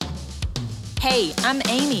Hey, I'm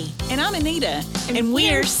Amy. And I'm Anita. And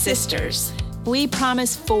we're sisters. We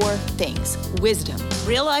promise 4 things: wisdom,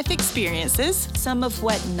 Real life experiences, some of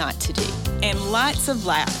what not to do. and lots of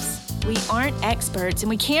laughs. We aren't experts and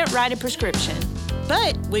we can't write a prescription.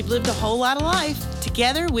 But we've lived a whole lot of life.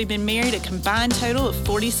 Together, we've been married a combined total of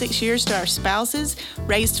 46 years to our spouses,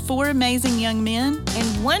 raised 4 amazing young men.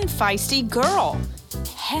 And 1 feisty girl.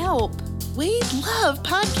 Help. We love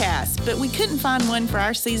podcasts, but we couldn't find one for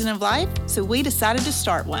our season of life, so we decided to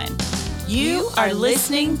start one. You are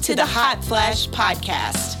listening to the Hot Flash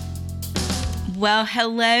Podcast. Well,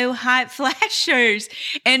 hello, Hot Flashers,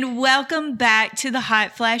 and welcome back to the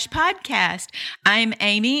Hot Flash Podcast. I'm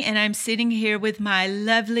Amy, and I'm sitting here with my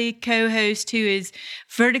lovely co-host who is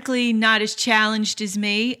vertically not as challenged as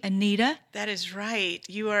me, Anita. That is right.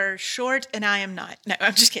 You are short and I am not. No,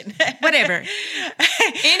 I'm just kidding. Whatever.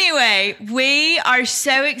 Anyway, we are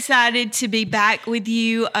so excited to be back with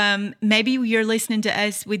you. Maybe you're listening to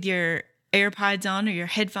us with your AirPods on or your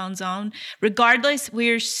headphones on. Regardless,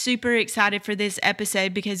 we're super excited for this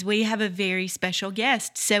episode because we have a very special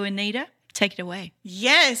guest. So, Anita, take it away.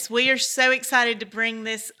 Yes, we are so excited to bring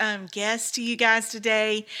this guest to you guys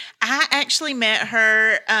today. I actually met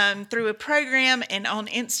her through a program and on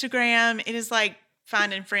Instagram. It is like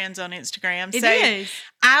finding friends on Instagram. It is.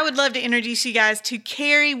 I would love to introduce you guys to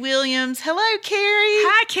Carrie Williams. Hello, Carrie.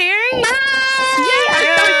 Hi, Carrie. Hi,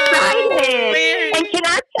 I'm so excited. And can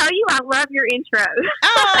I tell you, I love your intro.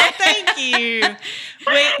 Oh, thank you.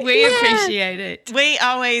 We appreciate it. We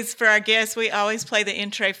always, for our guests, we always play the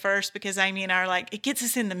intro first because Amy and I are like, it gets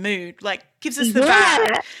us in the mood, like gives us the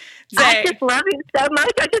vibe. So, I just love it so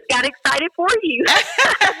much. I just got excited for you.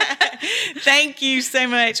 Thank you so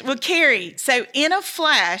much. Well, Carrie, so in a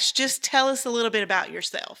flash, just tell us a little bit about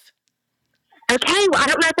yourself. Okay, well, I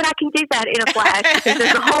don't know that I can do that in a flash because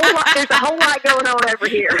there's a whole lot going on over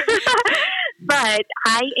here. But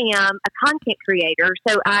I am a content creator.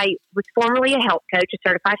 So I was formerly a health coach, a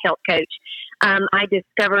certified health coach. I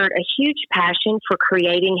discovered a huge passion for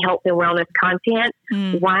creating health and wellness content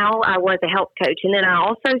while I was a health coach. And then I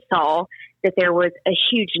also saw that there was a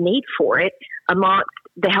huge need for it amongst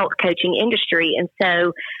the health coaching industry. And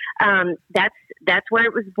so that's where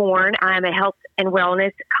it was born. I'm a health and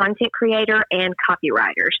wellness content creator and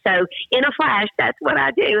copywriter. So in a flash, that's what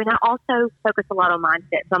I do. And I also focus a lot on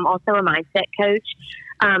mindset. So I'm also a mindset coach.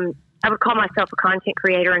 I would call myself a content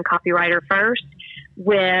creator and copywriter first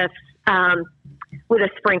with a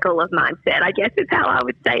sprinkle of mindset, I guess is how I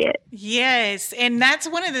would say it. Yes. And that's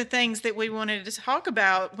one of the things that we wanted to talk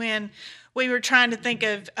about when we were trying to think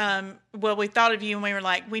of, we thought of you and we were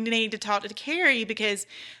like, we need to talk to Carrie because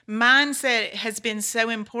mindset has been so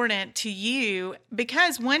important to you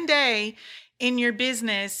because one day in your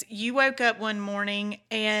business, you woke up one morning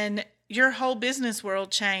and your whole business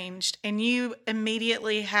world changed and you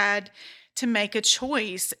immediately had to make a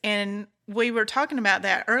choice. And we were talking about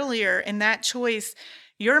that earlier, and that choice,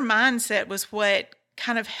 your mindset was what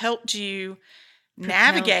kind of helped you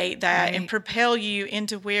navigate that and propel you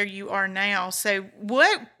into where you are now. So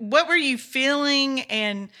what were you feeling?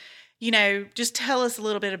 And, just tell us a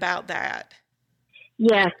little bit about that.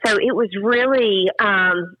 Yeah, so it was really,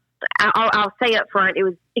 I'll say up front, it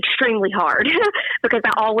was extremely hard because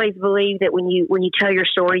I always believe that when you tell your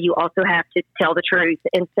story, you also have to tell the truth.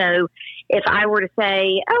 And so if I were to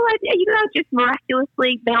say, I just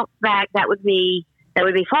miraculously bounced back, that would be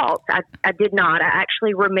false. I did not. I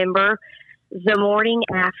actually remember the morning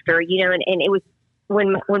after, and it was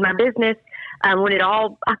when my business, when it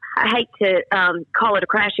all, I hate to call it a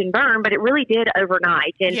crash and burn, but it really did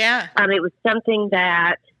overnight. And it was something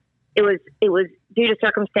that it was due to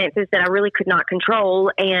circumstances that I really could not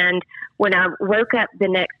control. And when I woke up the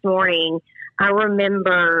next morning, I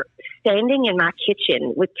remember standing in my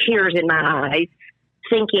kitchen with tears in my eyes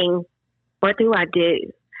thinking, what do I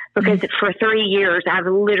do? Because for 3 years, I've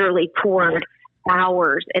literally poured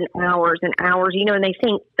hours and hours and hours, and they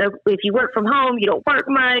think if you work from home, you don't work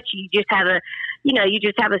much. You just have a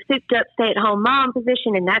souped up stay at home mom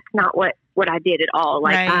position. And that's not what I did at all.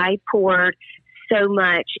 Like I poured so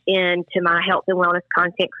much into my health and wellness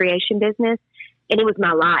content creation business. And it was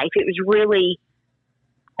my life. It was really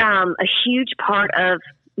a huge part of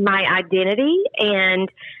my identity. And,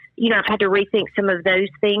 I've had to rethink some of those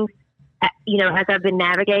things, as I've been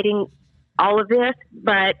navigating all of this,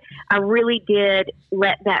 but I really did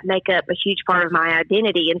let that make up a huge part of my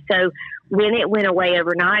identity. And so when it went away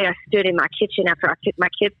overnight, I stood in my kitchen after I took my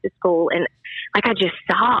kids to school and I just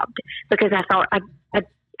sobbed because I thought,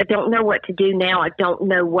 I don't know what to do now. I don't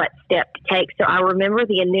know what step to take. So I remember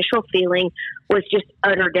the initial feeling was just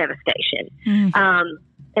utter devastation.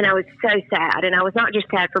 And I was so sad. And I was not just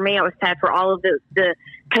sad for me, I was sad for all of the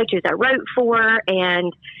coaches I wrote for.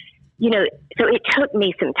 And, so it took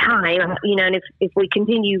me some time, and if we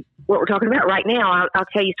continue what we're talking about right now, I'll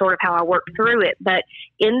tell you sort of how I worked through it. But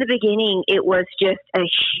in the beginning, it was just a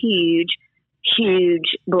huge,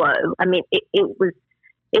 huge blow. I mean, it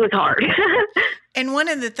was hard. And one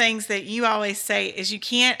of the things that you always say is you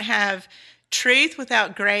can't have truth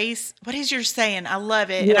without grace. What is your saying? I love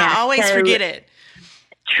it. Yeah, and I always forget it.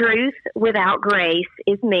 Truth without grace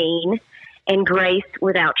is mean, and grace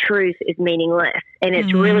without truth is meaningless. And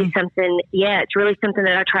it's really something,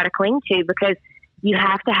 that I try to cling to, because you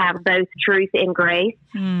have to have both truth and grace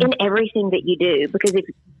in everything that you do. Because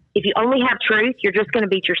if you only have truth, you're just going to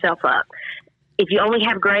beat yourself up. If you only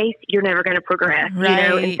have grace, you're never going to progress,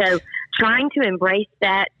 right. And so trying to embrace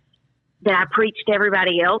that I preached to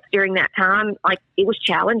everybody else during that time, like, it was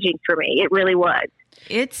challenging for me. It really was.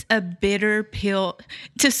 It's a bitter pill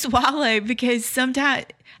to swallow, because sometimes,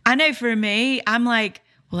 I know for me, I'm like,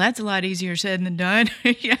 well, that's a lot easier said than done.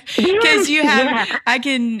 Because I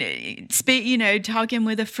can speak, talking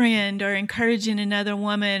with a friend or encouraging another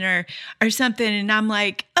woman or something. And I'm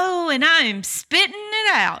like, oh, and I'm spitting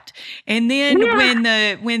it out. And then when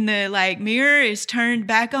the like mirror is turned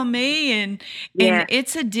back on me and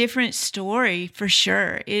it's a different story for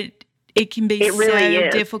sure. It can be really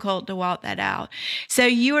difficult to walk that out. So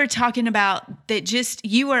you were talking about that, just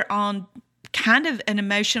you were on kind of an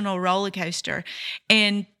emotional roller coaster,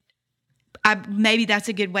 and maybe that's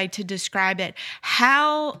a good way to describe it.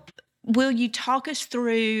 How will you talk us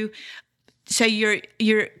through? So you're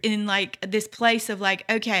in like this place of like,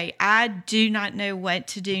 okay, I do not know what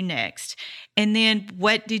to do next. And then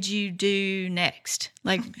what did you do next?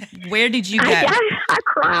 Like, where did you go? I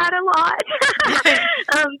cried a lot.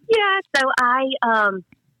 So I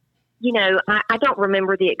don't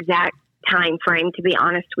remember the exact time frame, to be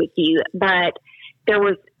honest with you, but there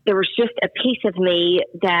was just a piece of me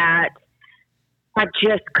that I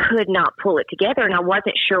just could not pull it together, and I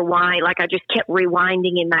wasn't sure why. Like, I just kept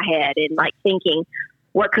rewinding in my head and like thinking,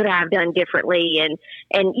 what could I have done differently?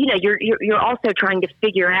 And you're also trying to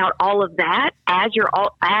figure out all of that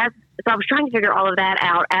so I was trying to figure all of that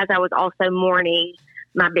out as I was also mourning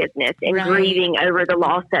my business and grieving over the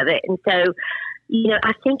loss of it. And so,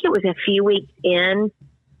 I think it was a few weeks in,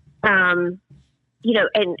 and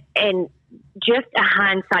just a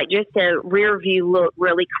hindsight, just a rear view look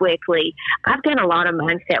really quickly. I've done a lot of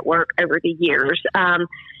mindset work over the years.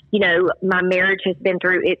 My marriage has been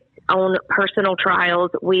through its own personal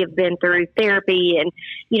trials. We have been through therapy and,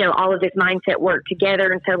 all of this mindset work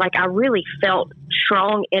together. And so like, I really felt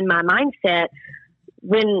strong in my mindset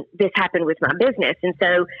when this happened with my business. And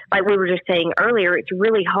so like we were just saying earlier, it's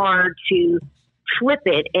really hard to flip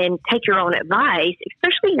it and take your own advice,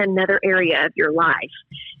 especially in another area of your life.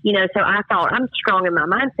 So I thought I'm strong in my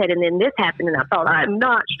mindset, and then this happened, and I thought I'm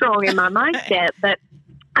not strong in my mindset. But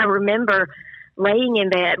I remember laying in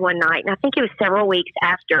bed one night, and I think it was several weeks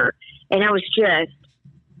after, and I was just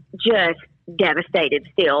devastated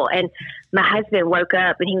still. And my husband woke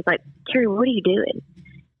up, and he was like, "Carrie, what are you doing?"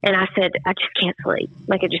 And I said, "I just can't sleep.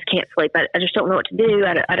 Like, I just can't sleep. I just don't know what to do.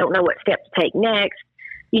 I don't know what step to take next."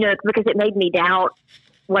 Because it made me doubt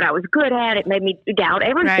what I was good at. It made me doubt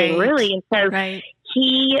everything, really. And so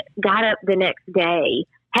he got up the next day.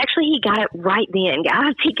 Actually, he got up right then,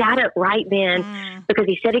 guys. He got up right then because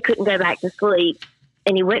he said he couldn't go back to sleep.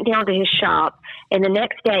 And he went down to his shop. And the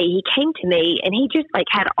next day he came to me, and he just like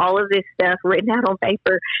had all of this stuff written out on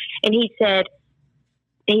paper. And he said,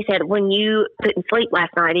 when you couldn't sleep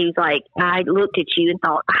last night, he was like, I looked at you and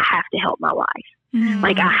thought, I have to help my wife.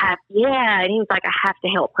 Like and he was like, I have to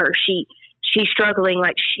help her. She's struggling.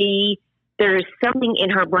 Like there's something in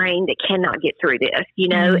her brain that cannot get through this,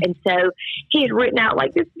 And so he had written out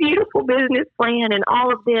like this beautiful business plan and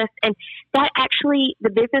all of this. And that actually, the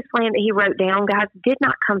business plan that he wrote down, guys, did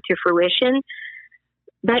not come to fruition,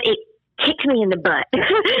 but it kicked me in the butt,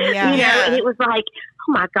 and it was like,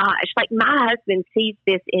 oh my gosh, like my husband sees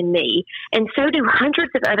this in me, and so do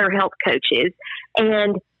hundreds of other health coaches.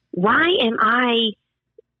 And why am I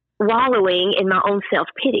wallowing in my own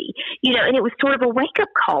self-pity? And it was sort of a wake-up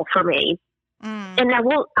call for me. And I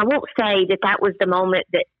won't say that was the moment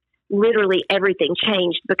that literally everything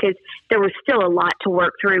changed, because there was still a lot to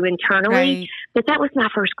work through internally, but that was my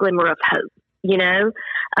first glimmer of hope,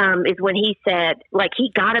 is when he said, like,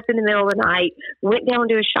 he got up in the middle of the night, went down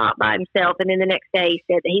to his shop by himself, and then the next day he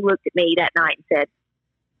said that he looked at me that night and said,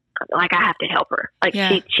 like, I have to help her. Like,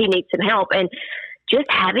 she needs some help. And just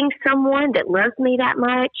having someone that loves me that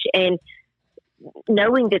much, and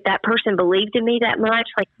knowing that person believed in me that much,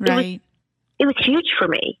 like it was huge for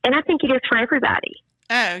me. And I think it is for everybody.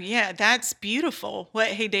 Oh yeah, that's beautiful what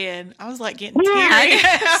he did. I was like getting Yeah.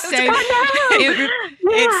 teary.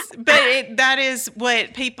 Yeah. That is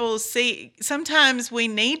what people see. Sometimes we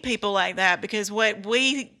need people like that because what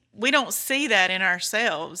we don't see that in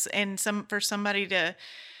ourselves, and for somebody to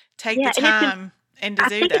take the Yeah, and time and to I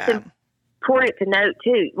do think it's that. important to note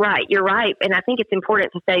too. Right, you're right, and I think it's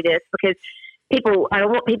important to say this because I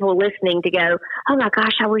don't want people listening to go, oh my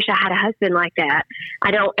gosh, I wish I had a husband like that.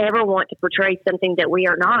 I don't ever want to portray something that we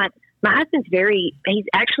are not. My husband's he's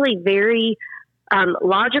actually very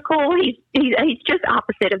logical. He's just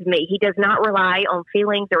opposite of me. He does not rely on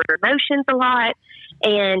feelings or emotions a lot.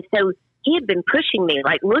 And so he had been pushing me,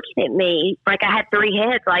 like looking at me like I had three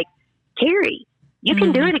heads, like, Carrie, you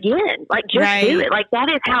can do it again. Like, just do it. Like, that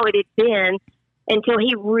is how it had been until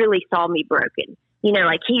he really saw me broken. You know,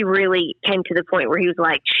 like he really came to the point where he was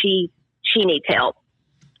like, she needs help.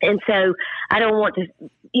 And so I don't want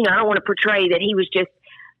to portray that he was just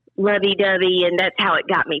lovey-dovey and that's how it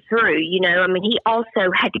got me through. You know, I mean, he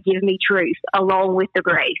also had to give me truth along with the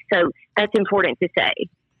grace. So that's important to say.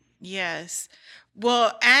 Yes.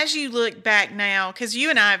 Well, as you look back now, because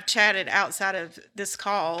you and I have chatted outside of this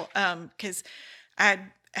call, because I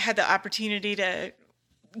had the opportunity to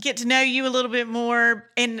get to know you a little bit more,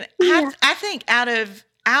 and I think out of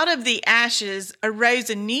the ashes arose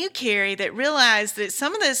a new Carrie that realized that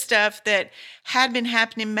some of the stuff that had been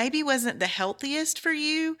happening maybe wasn't the healthiest for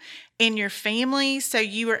you and your family, so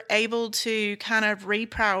you were able to kind of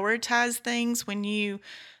reprioritize things when you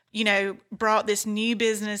brought this new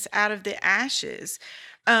business out of the ashes.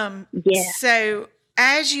 So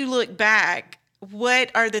as you look back, what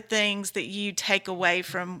are the things that you take away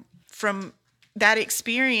from that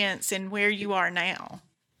experience and where you are now?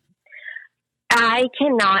 I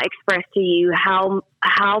cannot express to you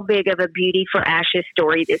how big of a beauty for ashes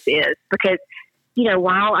story this is, because, you know,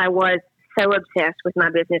 while I was so obsessed with my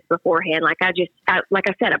business beforehand, like I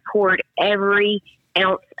said, I poured every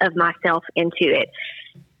ounce of myself into it.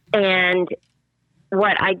 And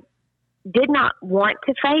what I did not want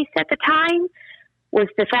to face at the time was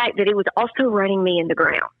the fact that it was also running me in the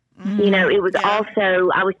ground. Mm-hmm. You know, it was also,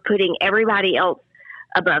 I was putting everybody else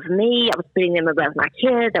above me. I was putting them above my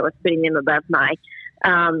kids. I was putting them above my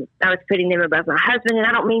husband. And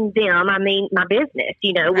I don't mean them. I mean my business,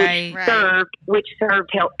 you know, which served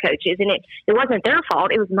health coaches. And it wasn't their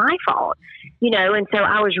fault. It was my fault, you know? And so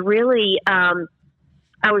I was really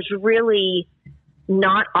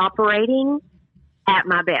not operating at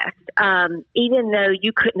my best, even though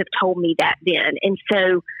you couldn't have told me that then. And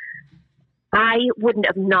so I would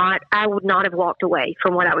not have walked away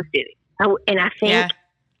from what I was doing. And I think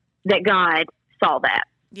that God saw that.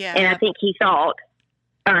 Yeah. And I think he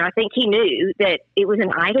knew that it was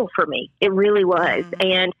an idol for me. It really was.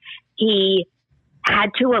 Mm-hmm. And he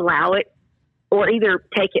had to allow it or either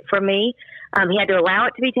take it from me. He had to allow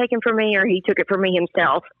it to be taken from me, or he took it from me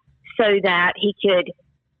himself so that he could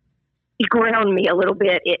ground me a little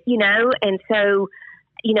bit, you know? And so,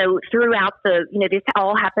 you know, throughout this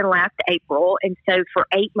all happened last April. And so for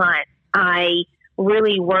 8 months, I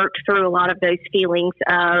really worked through a lot of those feelings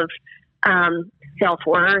of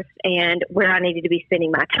self-worth and where I needed to be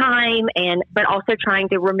spending my time, but also trying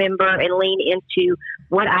to remember and lean into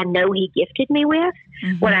what I know he gifted me with,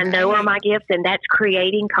 what I know are my gifts, and that's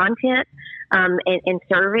creating content and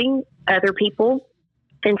serving other people.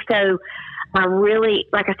 And so I really,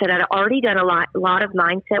 like I said, I'd already done a lot of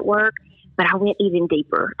mindset work, but I went even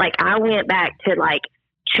deeper. Like I went back to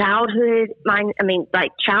childhood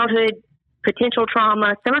potential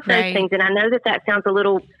trauma, some of those things. And I know that sounds a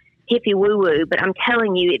little hippie woo woo, but I'm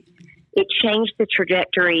telling you, it changed the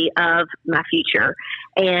trajectory of my future.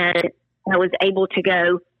 And I was able to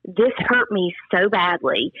go, this hurt me so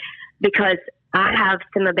badly because I have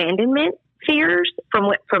some abandonment fears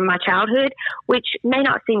from my childhood, which may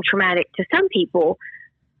not seem traumatic to some people,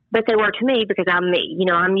 but they were to me because I'm me. You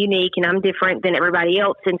know, I'm unique and I'm different than everybody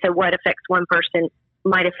else. And so what affects one person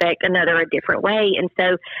might affect another a different way. And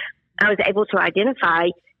so I was able to identify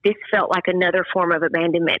this felt like another form of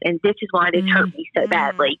abandonment. And this is why this hurt me so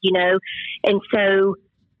badly, you know? And so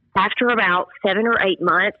after about 7 or 8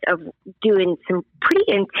 months of doing some pretty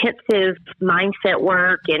intensive mindset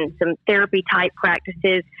work and some therapy type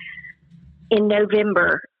practices, in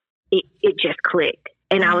November, it just clicked.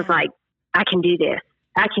 And I was like, I can do this.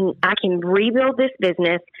 I can rebuild this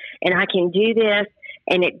business and I can do this.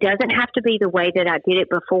 And it doesn't have to be the way that I did it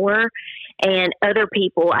before. And other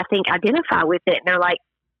people, I think, identify with it. And they're like,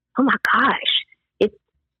 oh my gosh,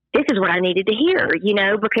 this is what I needed to hear, you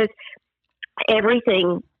know, because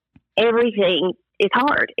everything is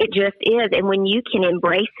hard. It just is. And when you can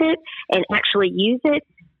embrace it and actually use it,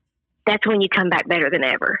 that's when you come back better than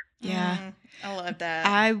ever. Yeah. I love that.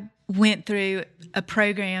 I went through a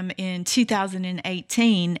program in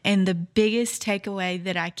 2018, and the biggest takeaway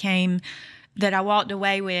that I walked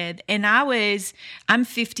away with, and I'm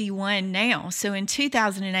 51 now. So in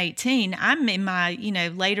 2018, I'm in my,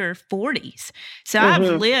 later 40s. So I've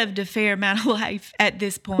lived a fair amount of life at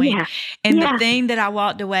this point. Yeah. And the thing that I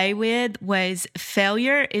walked away with was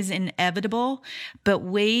failure is inevitable, but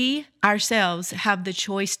we ourselves have the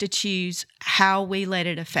choice to choose how we let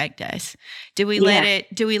it affect us. Do we let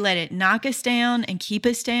it knock us down and keep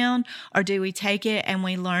us down, or do we take it and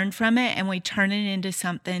we learn from it and we turn it into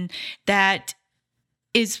something that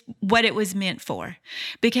is what it was meant for?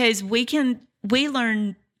 Because we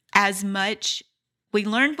learn as much. We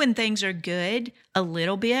learn when things are good a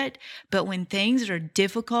little bit, but when things are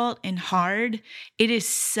difficult and hard, it is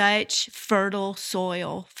such fertile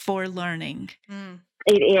soil for learning.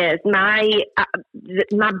 It is my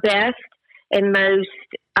best and most,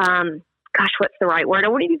 what's the right word? I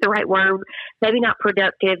want to use the right word. Maybe not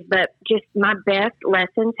productive, but just my best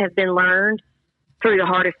lessons have been learned through the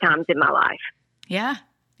hardest times in my life. Yeah.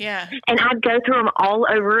 Yeah. And I'd go through them all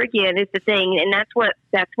over again is the thing. And that's what,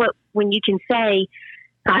 when you can say,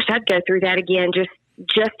 gosh, I'd go through that again just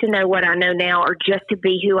to know what I know now, or just to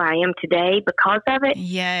be who I am today because of it.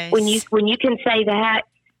 Yes. When you can say that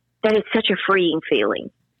is such a freeing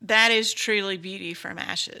feeling. That is truly beauty from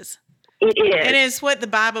ashes. It is. And it's what the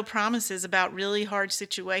Bible promises about really hard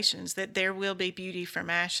situations, that there will be beauty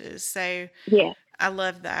from ashes. So yeah. I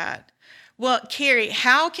love that. Well, Carrie,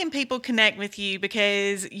 how can people connect with you?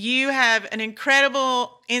 Because you have an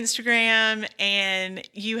incredible Instagram and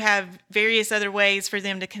you have various other ways for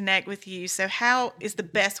them to connect with you. So how is the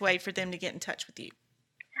best way for them to get in touch with you?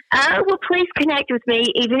 Well, please connect with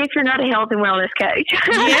me, even if you're not a health and wellness coach.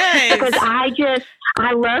 Yes. Because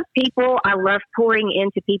I love people. I love pouring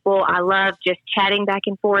into people. I love just chatting back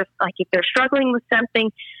and forth. Like if they're struggling with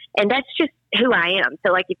something, and that's just who I am.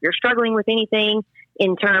 So like if you're struggling with anything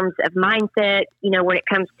in terms of mindset, when it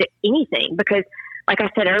comes to anything, because like I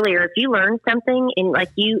said earlier, if you learn something and like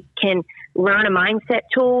you can learn a mindset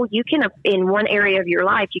tool, you can, in one area of your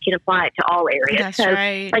life, you can apply it to all areas. That's so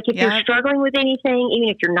right. like if you're struggling with anything, even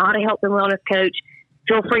if you're not a health and wellness coach,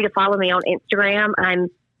 feel free to follow me on Instagram. I'm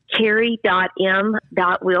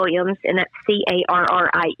Carrie.m.Williams, and that's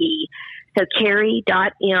Carrie. So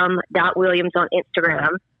Carrie.m.Williams on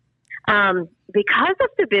Instagram. Because of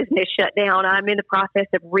the business shutdown, I'm in the process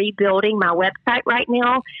of rebuilding my website right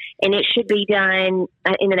now, and it should be done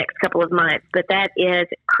in the next couple of months. But that is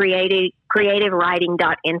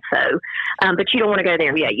creativewriting.info. But you don't want to go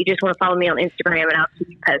there yet. You just want to follow me on Instagram, and I'll keep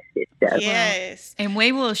you posted. So. Yes. And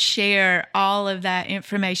we will share all of that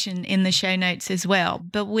information in the show notes as well.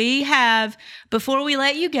 But before we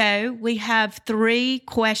let you go, we have 3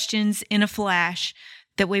 questions in a flash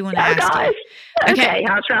that we want to ask you. Okay,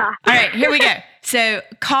 I'll try. All right, here we go. So,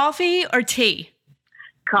 coffee or tea?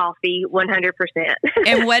 Coffee, 100%.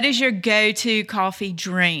 And what is your go-to coffee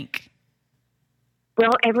drink?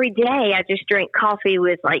 Well, every day I just drink coffee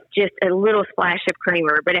with like just a little splash of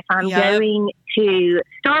creamer. But if I'm going to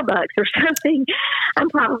Starbucks or something, I'm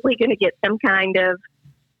probably going to get some kind of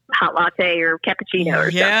hot latte or cappuccino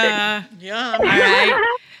or something. Yeah. All right.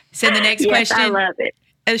 So the next question. I love it.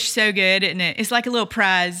 It's so good, isn't it? It's like a little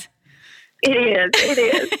prize. It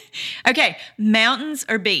is. Okay, mountains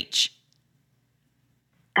or beach?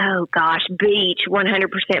 Oh, gosh, beach, 100%,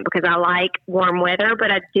 because I like warm weather,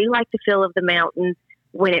 but I do like the feel of the mountains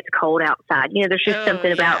when it's cold outside. There's just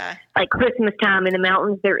something about, like, Christmas time in the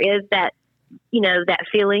mountains. There is that, that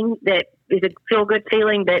feeling that is a feel-good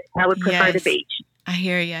feeling, but I would prefer the beach. I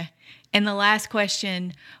hear you. And the last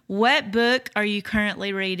question, what book are you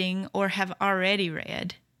currently reading or have already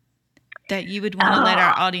read that you would want to let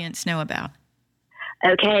our audience know about?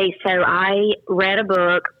 Okay, so I read a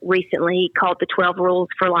book recently called The 12 Rules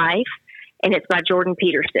for Life, and it's by Jordan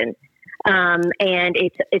Peterson. And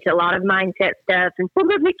it's a lot of mindset stuff, and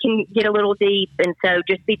some of it can get a little deep, and so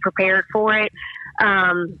just be prepared for it.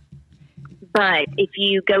 But if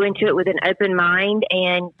you go into it with an open mind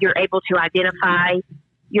and you're able to identify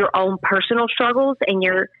your own personal struggles and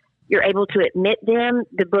you're able to admit them,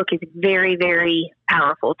 the book is very, very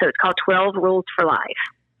powerful. So it's called 12 Rules for Life.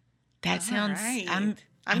 That sounds, right. I'm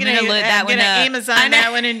I'm going to look that one up. Amazon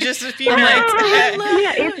that one in just a few minutes.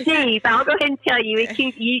 Yeah, it's deep. I'll go ahead and tell you.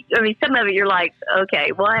 Some of it you're like,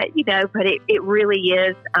 okay, what? But it really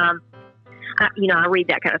is. I read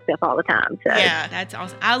that kind of stuff all the time. So Yeah. That's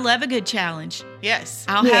awesome. I love a good challenge. Yes.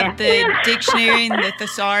 I'll Yeah. have the dictionary and the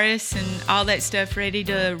thesaurus and all that stuff ready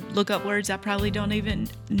to look up words I probably don't even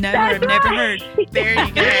know or have never heard. There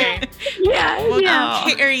you go. yeah, Well, yeah.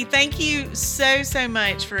 Carrie, thank you so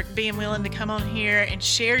much for being willing to come on here and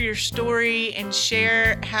share your story and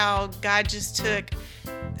share how God just took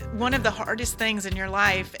one of the hardest things in your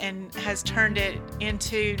life and has turned it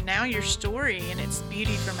into now your story and it's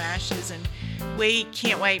beauty from ashes. And we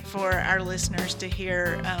can't wait for our listeners to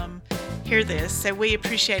hear this. So we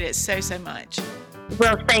appreciate it so much.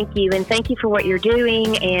 Well, thank you, and thank you for what you're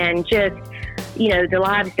doing, and just the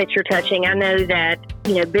lives that you're touching. I know that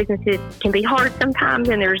businesses can be hard sometimes,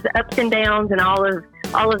 and there's ups and downs and all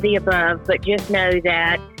of the above. But just know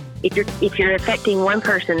that if you're affecting one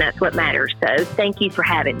person, that's what matters. So thank you for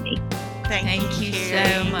having me. Thank you so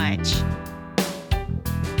Carrie. much.